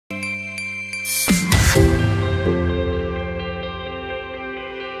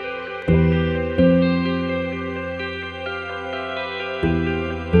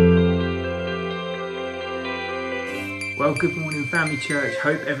good morning, family church.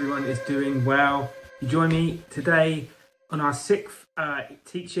 Hope everyone is doing well. You join me today on our sixth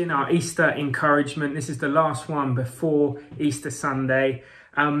teaching, our Easter encouragement. This is the last one before Easter Sunday.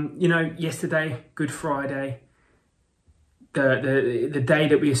 Yesterday, Good Friday, the day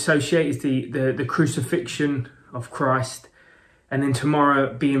that we associate is the crucifixion of Christ, and then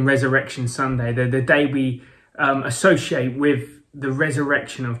tomorrow being Resurrection Sunday, the day we associate with the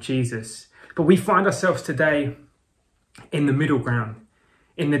resurrection of Jesus. But we find ourselves today in the middle ground,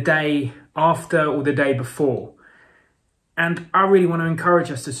 in the day after or the day before. And I really want to encourage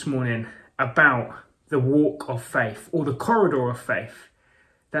us this morning about the walk of faith, or the corridor of faith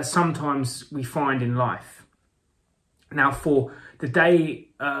that sometimes we find in life. Now, for the day,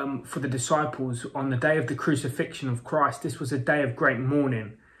 for the disciples, on the day of the crucifixion of Christ, this was a day of great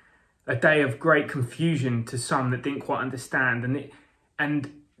mourning, a day of great confusion to some that didn't quite understand.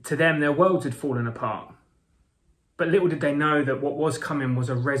 And to them, their worlds had fallen apart. But little did they know that what was coming was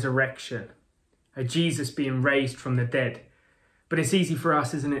a resurrection, a Jesus being raised from the dead. But it's easy for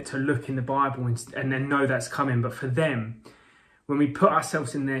us, isn't it, to look in the Bible and then know that's coming. But for them, when we put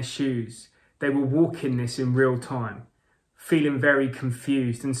ourselves in their shoes, they were walking this in real time, feeling very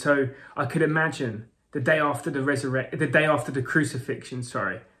confused. And so I could imagine the day after the crucifixion,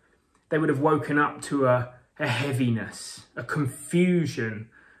 they would have woken up to a heaviness, a confusion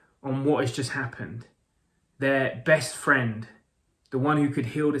on what has just happened. Their best friend, the one who could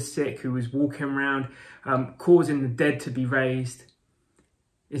heal the sick, who was walking around causing the dead to be raised,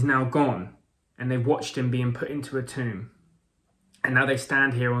 is now gone, and they watched him being put into a tomb. And now they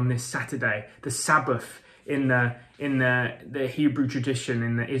stand here on this Saturday, the Sabbath in the Hebrew tradition,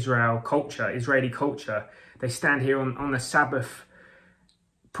 in the Israeli culture. They stand here on the Sabbath,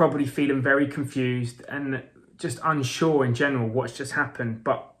 probably feeling very confused and just unsure in general what's just happened.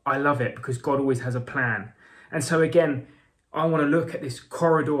 But I love it because God always has a plan. And so again, I want to look at this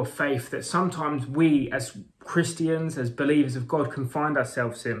corridor of faith that sometimes we as Christians, as believers of God, can find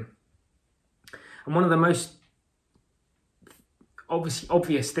ourselves in. And one of the most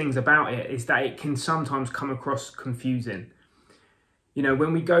obvious things about it is that it can sometimes come across confusing. You know,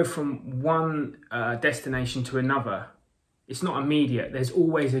 when we go from one destination to another, it's not immediate. There's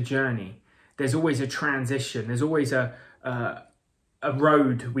always a journey. There's always a transition. There's always a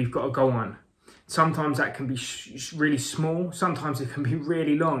road we've got to go on. Sometimes that can be really small. Sometimes it can be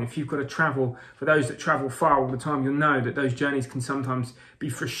really long. If you've got to travel, for those that travel far all the time, you'll know that those journeys can sometimes be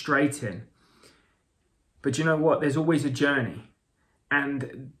frustrating. But you know what? There's always a journey.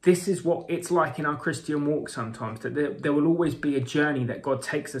 And this is what it's like in our Christian walk sometimes, that there will always be a journey that God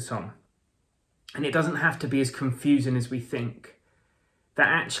takes us on. And it doesn't have to be as confusing as we think. That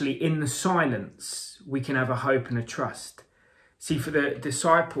actually in the silence, we can have a hope and a trust. See, for the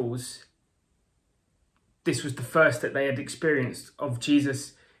disciples, this was the first that they had experienced of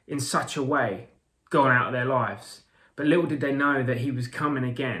Jesus in such a way, going out of their lives. But little did they know that he was coming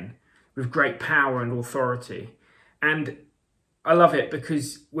again with great power and authority. And I love it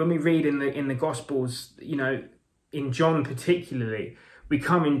because when we read in the Gospels, you know, in John particularly, we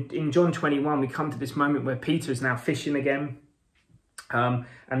come in John 21, we come to this moment where Peter is now fishing again. And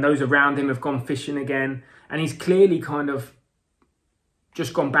those around him have gone fishing again. And he's clearly kind of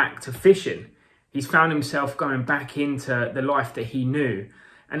just gone back to fishing. He's found himself going back into the life that he knew.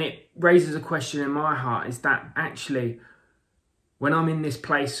 And it raises a question in my heart, is that actually when I'm in this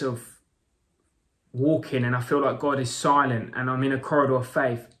place of walking and I feel like God is silent and I'm in a corridor of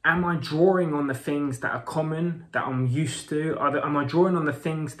faith, am I drawing on the things that are common, that I'm used to? Am I drawing on the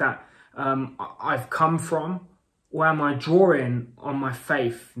things that I've come from? Or am I drawing on my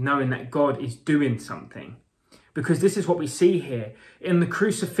faith, knowing that God is doing something? Because this is what we see here. In the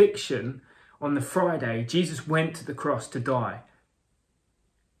crucifixion on the Friday, Jesus went to the cross to die.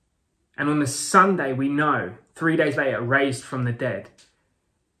 And on the Sunday, we know, 3 days later, raised from the dead.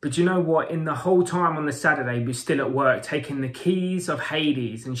 But you know what? In the whole time on the Saturday, he was still at work, taking the keys of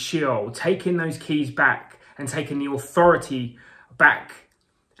Hades and Sheol, taking those keys back and taking the authority back.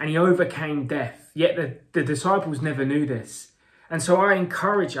 And he overcame death. Yet the disciples never knew this. And so I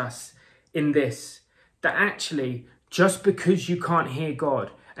encourage us in this, that actually, just because you can't hear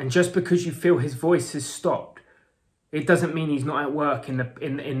God and just because you feel his voice has stopped, it doesn't mean he's not at work in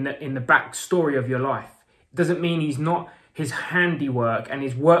the back story of your life. It doesn't mean his handiwork and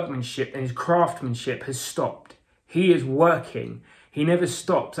his workmanship and his craftsmanship has stopped. He is working. He never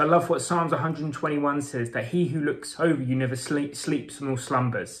stops. I love what Psalms 121 says, that he who looks over you never sleeps nor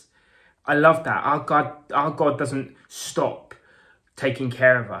slumbers. I love that. Our God doesn't stop taking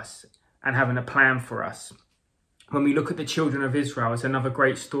care of us and having a plan for us. When we look at the children of Israel, it's another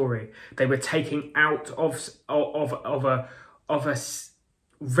great story. They were taken out of a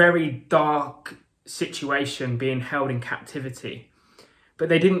very dark situation, being held in captivity. But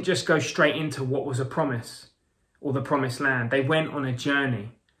they didn't just go straight into what was a promise or the promised land. They went on a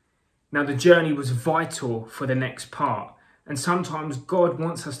journey. Now, the journey was vital for the next part. And sometimes God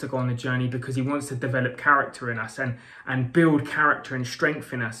wants us to go on a journey because he wants to develop character in us and build character and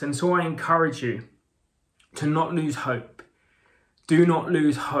strength in us. And so I encourage you to not lose hope. Do not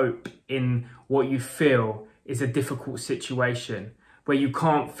lose hope in what you feel is a difficult situation where you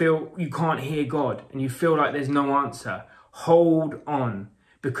can't hear God and you feel like there's no answer. Hold on,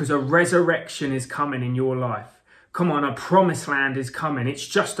 because a resurrection is coming in your life. Come on, a promised land is coming. It's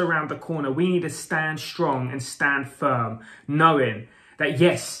just around the corner. We need to stand strong and stand firm, knowing that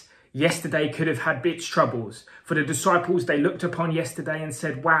yes, yesterday could have had its troubles. For the disciples, they looked upon yesterday and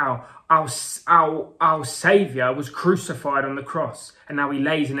said, wow, our Saviour was crucified on the cross and now he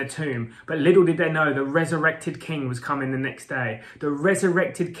lays in a tomb. But little did they know the resurrected King was coming the next day. The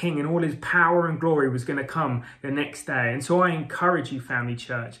resurrected King in all his power and glory was going to come the next day. And so I encourage you, family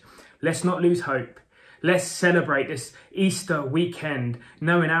church, let's not lose hope. Let's celebrate this Easter weekend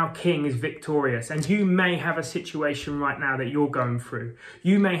knowing our King is victorious. And you may have a situation right now that you're going through.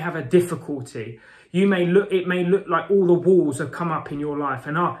 You may have a difficulty. It may look like all the walls have come up in your life.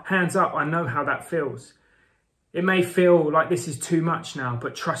 And hands up, I know how that feels. It may feel like this is too much now,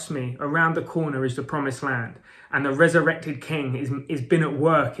 but trust me, around the corner is the promised land. And the resurrected King is been at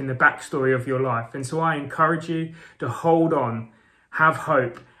work in the backstory of your life. And so I encourage you to hold on, have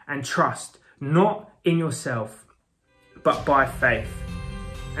hope and trust, not in yourself, but by faith.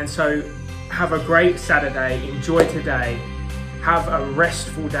 And so have a great Saturday. Enjoy today. Have a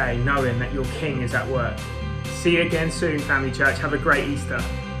restful day knowing that your King is at work. See you again soon, family church. Have a great Easter.